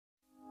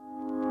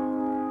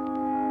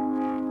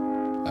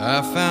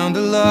I found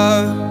a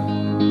love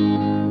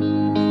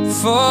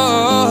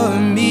for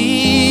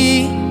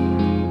me.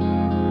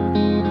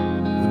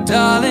 Well,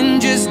 darling,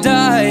 just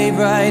dive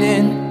right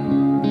in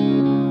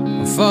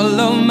and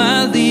follow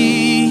my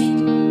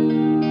lead.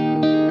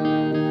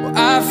 Well,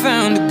 I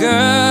found a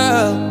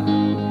girl,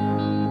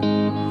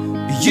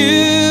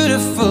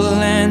 beautiful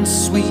and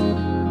sweet.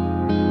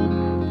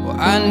 Well,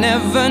 I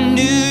never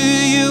knew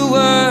you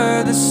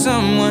were the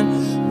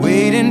someone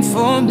waiting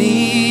for me.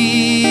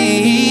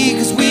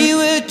 'Cause we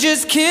were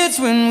just kids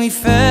when we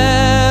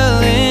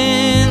fell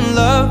in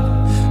love,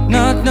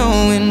 not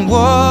knowing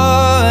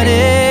what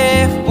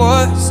it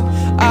was.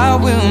 I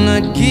will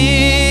not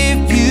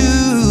give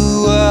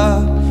you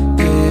up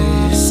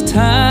this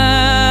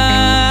time.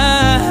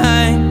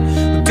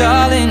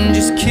 Darling,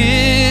 just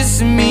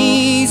kiss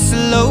me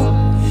slow.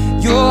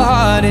 Your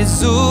heart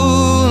is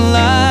all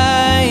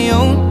I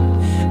own,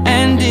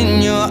 and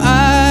in your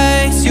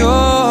eyes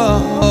you're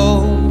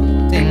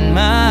holding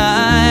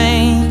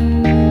mine.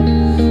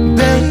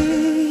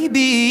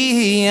 Baby,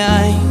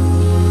 I'm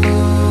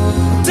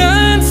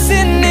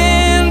dancing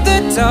in the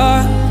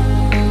dark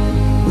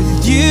with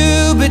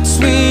you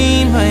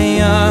between my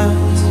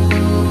arms,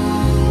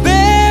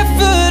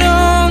 barefoot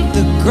on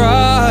the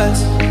grass.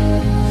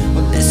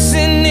 We're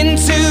listening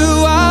to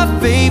our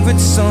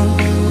favorite song.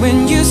 When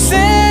you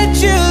said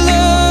you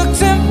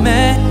looked a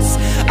mess,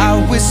 I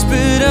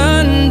whispered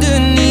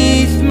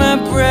underneath my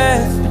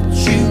breath, but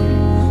you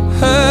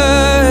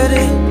heard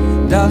it.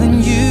 Darling,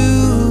 you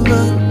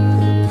look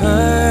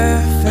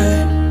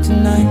perfect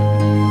tonight.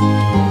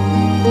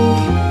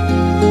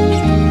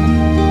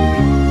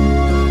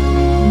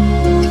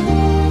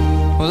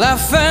 Well, I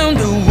found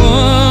a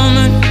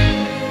woman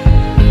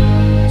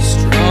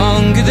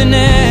stronger than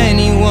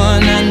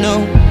anyone I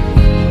know.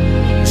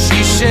 She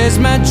shares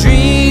my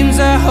dreams.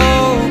 I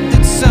hope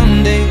that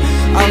someday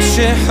I'll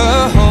share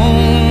her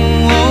home.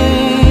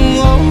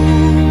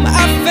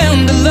 I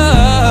found a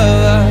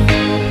love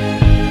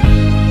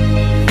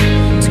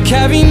to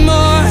carry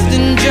more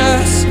than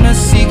just my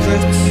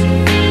secrets,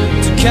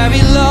 to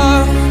carry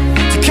love,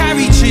 to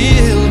carry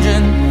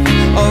children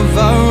of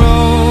our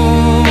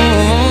own.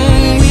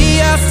 We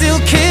are still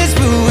kids,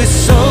 but we're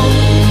so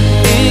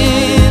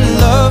in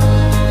love,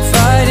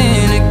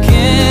 fighting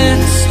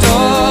against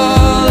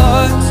all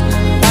odds.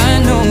 I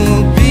know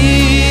we'll be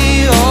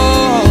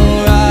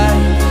alright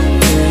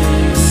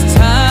this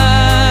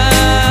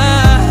time.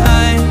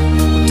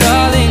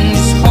 Darling,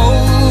 just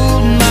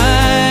hold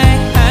my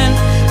hand,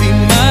 be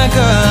my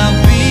girl, I'll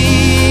be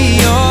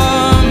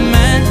your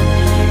man.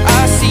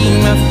 I see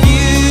my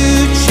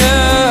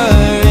future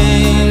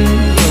in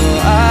your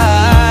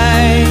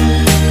eyes.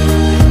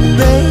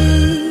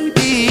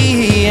 Baby,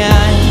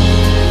 I'm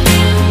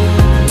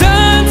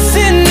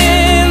dancing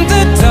in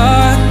the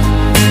dark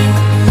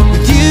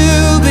with you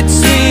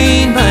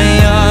between my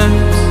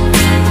arms,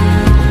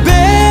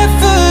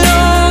 barefoot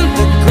on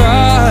the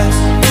grass,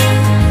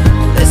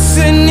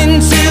 listening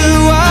to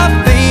our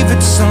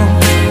favorite song.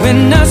 When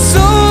I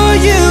saw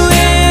you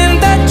in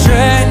that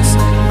dress,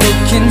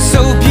 looking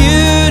so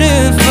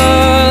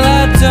beautiful,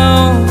 I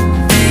don't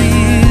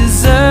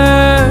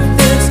deserve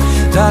this.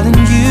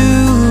 Darling, you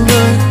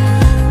look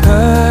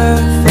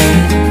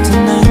perfect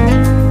tonight.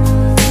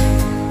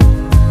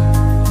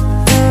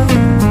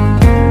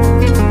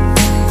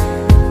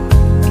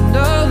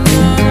 No, no,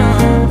 no.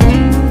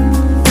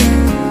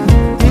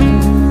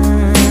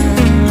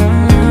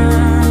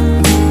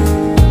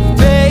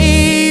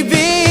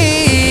 Baby,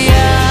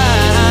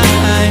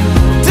 I'm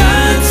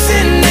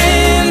dancing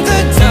in the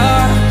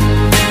dark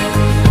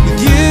with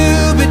you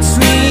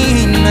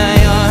between my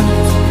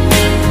arms,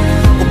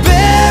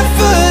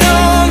 barefoot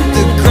on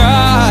the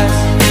grass,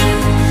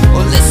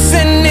 or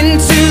listening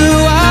to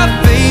our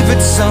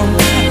favorite song.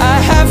 I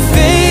have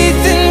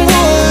faith in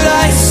what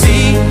I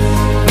see.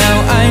 Now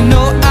I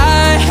know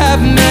I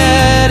have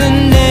met an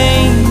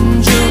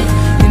angel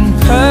in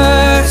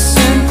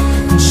person,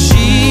 and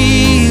she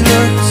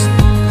looks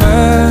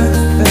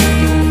perfect.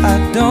 I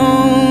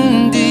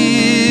don't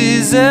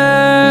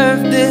deserve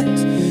this.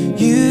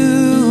 You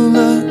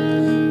look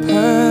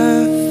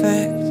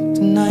perfect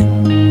tonight.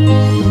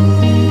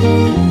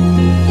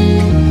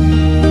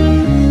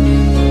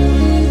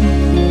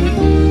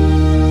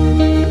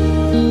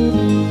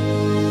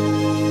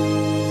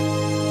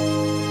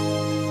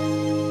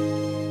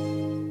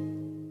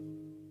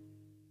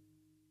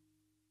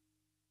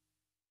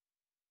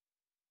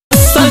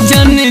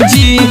 सजन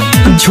जी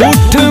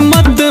झूठ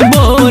मत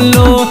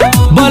बोलो,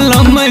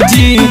 बलम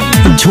जी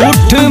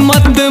झूठ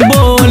मत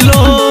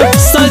बोलो,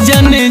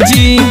 सजन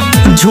जी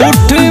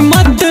झूठ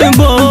मत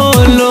बोलो।